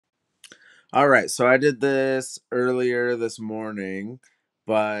All right, so I did this earlier this morning,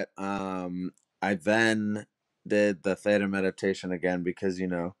 but I then did the theta meditation again because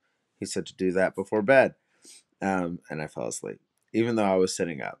he said to do that before bed. And I fell asleep even though I was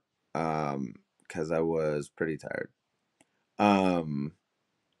sitting up because I was pretty tired. Um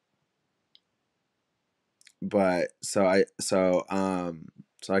but so I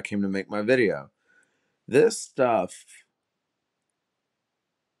came to make my video. This stuff,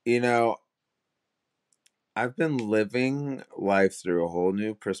 you know, I've been living life through a whole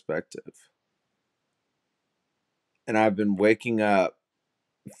new perspective. And I've been waking up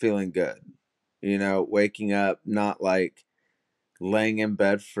feeling good. Waking up not like laying in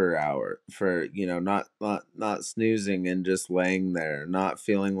bed for hour for not snoozing and just laying there, not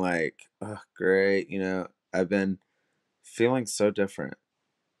feeling like, oh great. I've been feeling so different.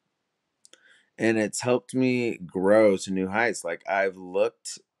 And it's helped me grow to new heights. Like I've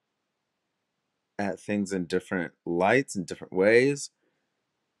looked at things in different lights and different ways.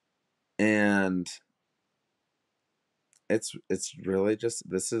 And it's really just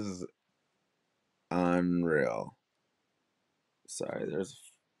this is unreal. Sorry, there's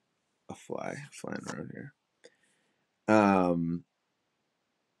a fly flying around here. Um,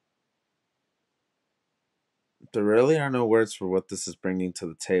 there really are no words for what this is bringing to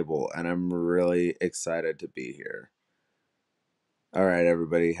the table, and I'm really excited to be here. All right,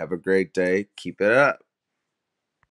 everybody, have a great day. Keep it up.